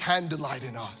 He can delight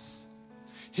in us.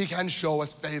 He can show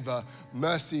us favor,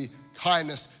 mercy,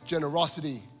 kindness,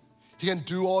 generosity. He can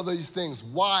do all these things.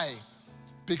 Why?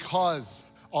 Because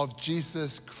of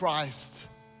Jesus Christ.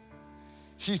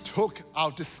 He took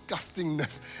our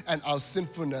disgustingness and our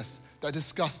sinfulness that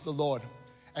disgust the Lord,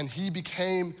 and he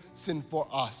became sin for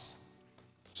us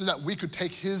so that we could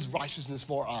take his righteousness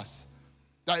for us.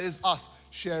 That is us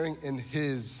sharing in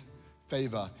his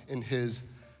favor, in his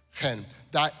chen.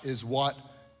 That is what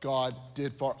God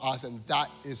did for us, and that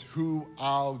is who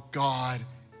our God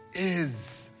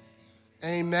is.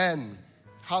 Amen.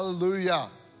 Hallelujah.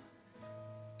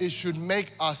 It should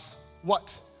make us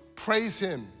what? Praise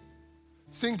him,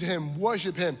 sing to him,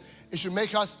 worship him. It should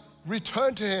make us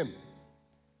return to him.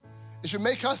 It should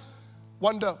make us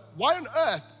wonder, why on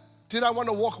earth did I want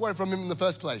to walk away from him in the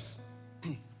first place?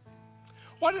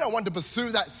 Why did I want to pursue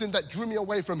that sin that drew me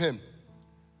away from him?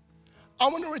 I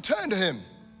want to return to him.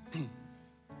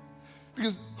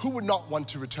 Because who would not want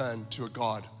to return to a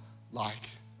God like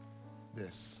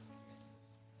this?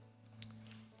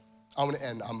 I want to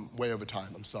end. I'm way over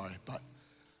time. I'm sorry. But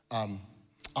I'm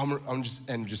just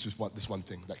end just with this one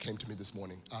thing that came to me this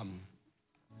morning.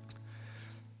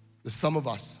 There's some of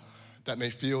us that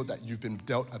may feel that you've been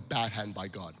dealt a bad hand by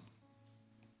God.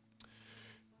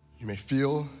 You may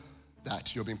feel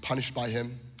that you're being punished by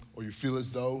him, or you feel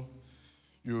as though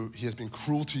he has been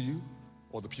cruel to you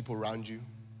or the people around you.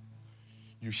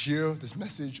 You hear this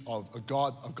message of a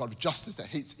God of justice that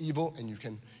hates evil, and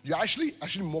you're actually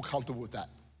more comfortable with that.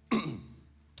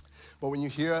 But when you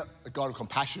hear a God of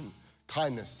compassion,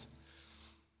 kindness,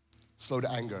 slow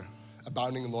to anger,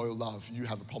 abounding in loyal love, you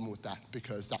have a problem with that,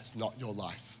 because that's not your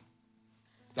life.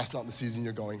 That's not the season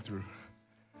you're going through.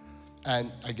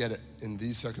 And I get it. In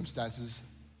these circumstances,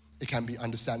 it can be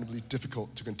understandably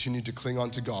difficult to continue to cling on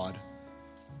to God,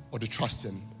 or to trust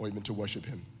him, or even to worship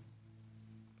him.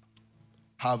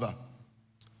 However,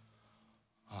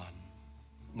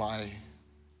 my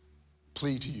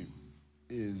plea to you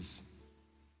is,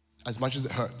 as much as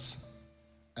it hurts,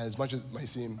 and as much as it may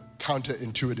seem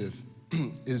counterintuitive,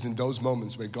 it is in those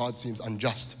moments where God seems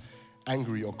unjust,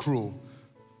 angry, or cruel.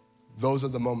 Those are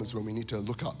the moments when we need to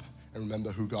look up and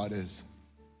remember who God is.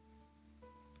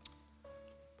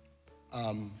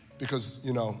 Because,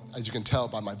 as you can tell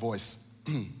by my voice,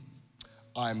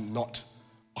 I'm not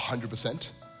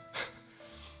 100%.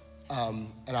 And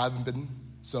I haven't been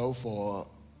so for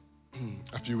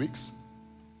a few weeks.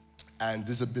 And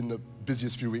this has been the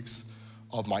busiest few weeks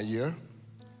of my year.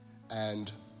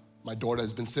 And my daughter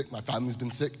has been sick, my family's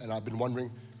been sick, and I've been wondering,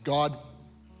 God,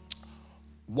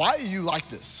 why are you like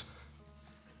this?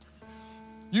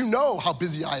 You know how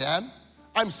busy I am.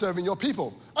 I'm serving your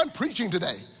people. I'm preaching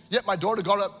today. Yet my daughter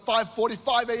got up at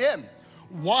 5:45 a.m.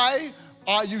 Why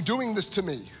are you doing this to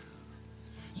me?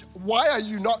 Why are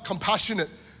you not compassionate,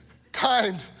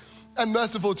 kind, and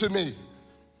merciful to me?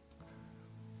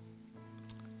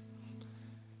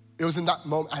 It was in that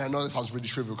moment, and I know this sounds really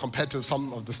trivial compared to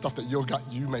some of the stuff that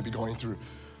you may be going through.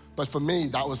 But for me,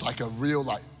 that was like a real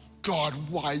God,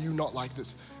 why are you not like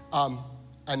this? And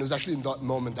it was actually in that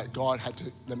moment that God had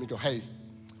to let me go, hey,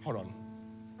 hold on.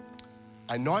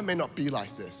 I know I may not be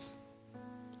like this,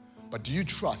 but do you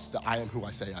trust that I am who I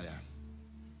say I am?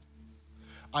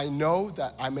 I know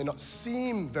that I may not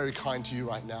seem very kind to you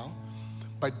right now,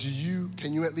 but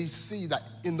can you at least see that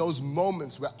in those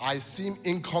moments where I seem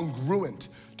incongruent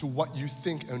to what you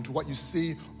think and to what you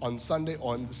see on Sunday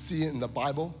or see in the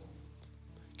Bible,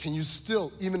 can you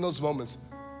still, even in those moments,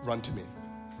 run to me?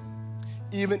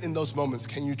 Even in those moments,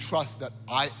 can you trust that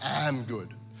I am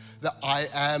good, that I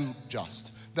am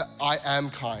just, that I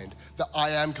am kind, that I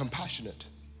am compassionate,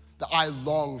 that I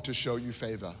long to show you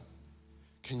favor?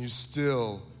 Can you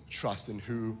still trust in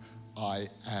who I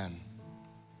am?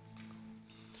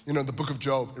 You know, the book of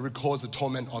Job, it records the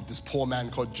torment of this poor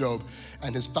man called Job,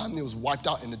 and his family was wiped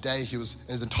out in a day.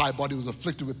 His entire body was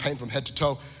afflicted with pain from head to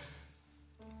toe.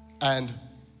 And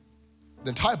the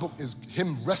entire book is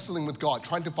him wrestling with God,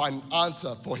 trying to find an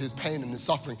answer for his pain and his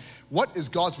suffering. What is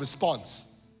God's response?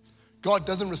 God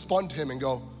doesn't respond to him and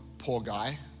go, poor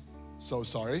guy, so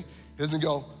sorry. He doesn't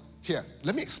go, here,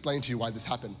 let me explain to you why this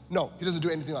happened. No, he doesn't do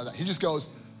anything like that. He just goes,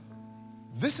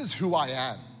 this is who I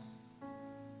am.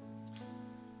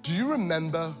 Do you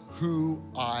remember who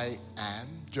I am,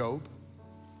 Job?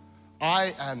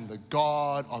 I am the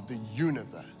God of the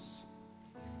universe.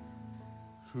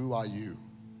 Who are you?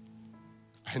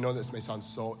 I know this may sound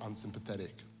so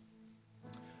unsympathetic,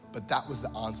 but that was the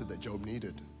answer that Job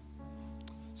needed.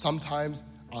 Sometimes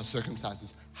our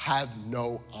circumstances have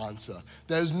no answer.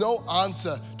 There's no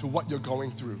answer to what you're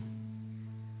going through.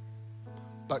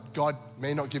 But God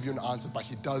may not give you an answer, but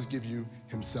he does give you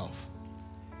himself.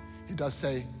 He does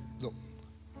say, look,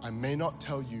 I may not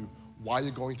tell you why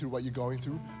you're going through what you're going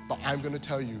through, but I'm going to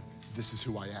tell you this is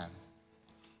who I am.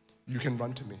 You can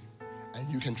run to me and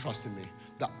you can trust in me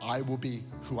that I will be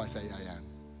who I say I am.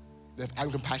 That if I'm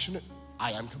compassionate,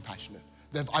 I am compassionate.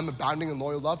 That if I'm abounding in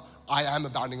loyal love, I am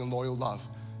abounding in loyal love.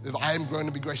 If I am going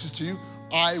to be gracious to you,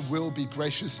 I will be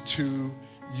gracious to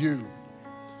you.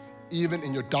 Even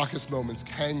in your darkest moments,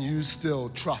 can you still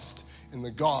trust in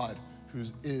the God who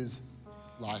is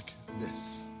like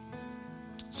this?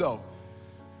 So,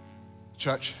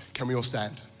 church, can we all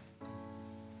stand?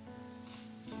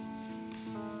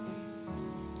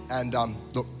 And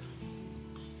look,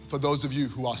 for those of you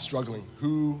who are struggling,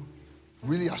 who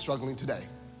really are struggling today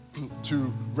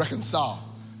to reconcile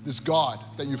this God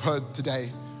that you've heard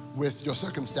today with your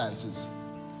circumstances,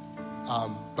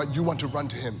 but you want to run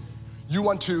to him. You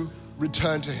want to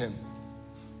return to him.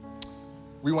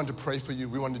 We want to pray for you.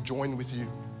 We want to join with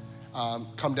you.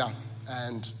 Come down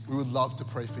and we would love to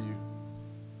pray for you.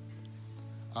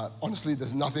 Honestly,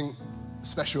 there's nothing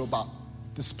special about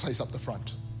this place up the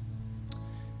front.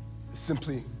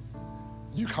 Simply,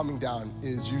 you coming down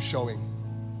is you showing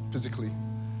physically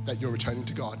that you're returning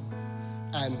to God,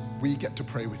 and we get to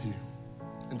pray with you,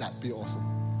 and that'd be awesome.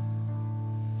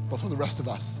 But for the rest of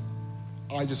us,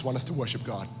 I just want us to worship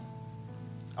God.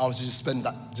 I want us to just spend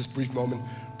that just brief moment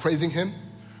praising him,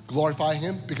 glorifying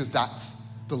him, because that's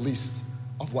the least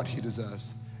of what he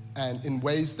deserves. And in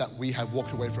ways that we have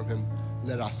walked away from him,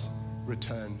 let us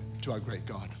return to our great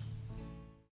God.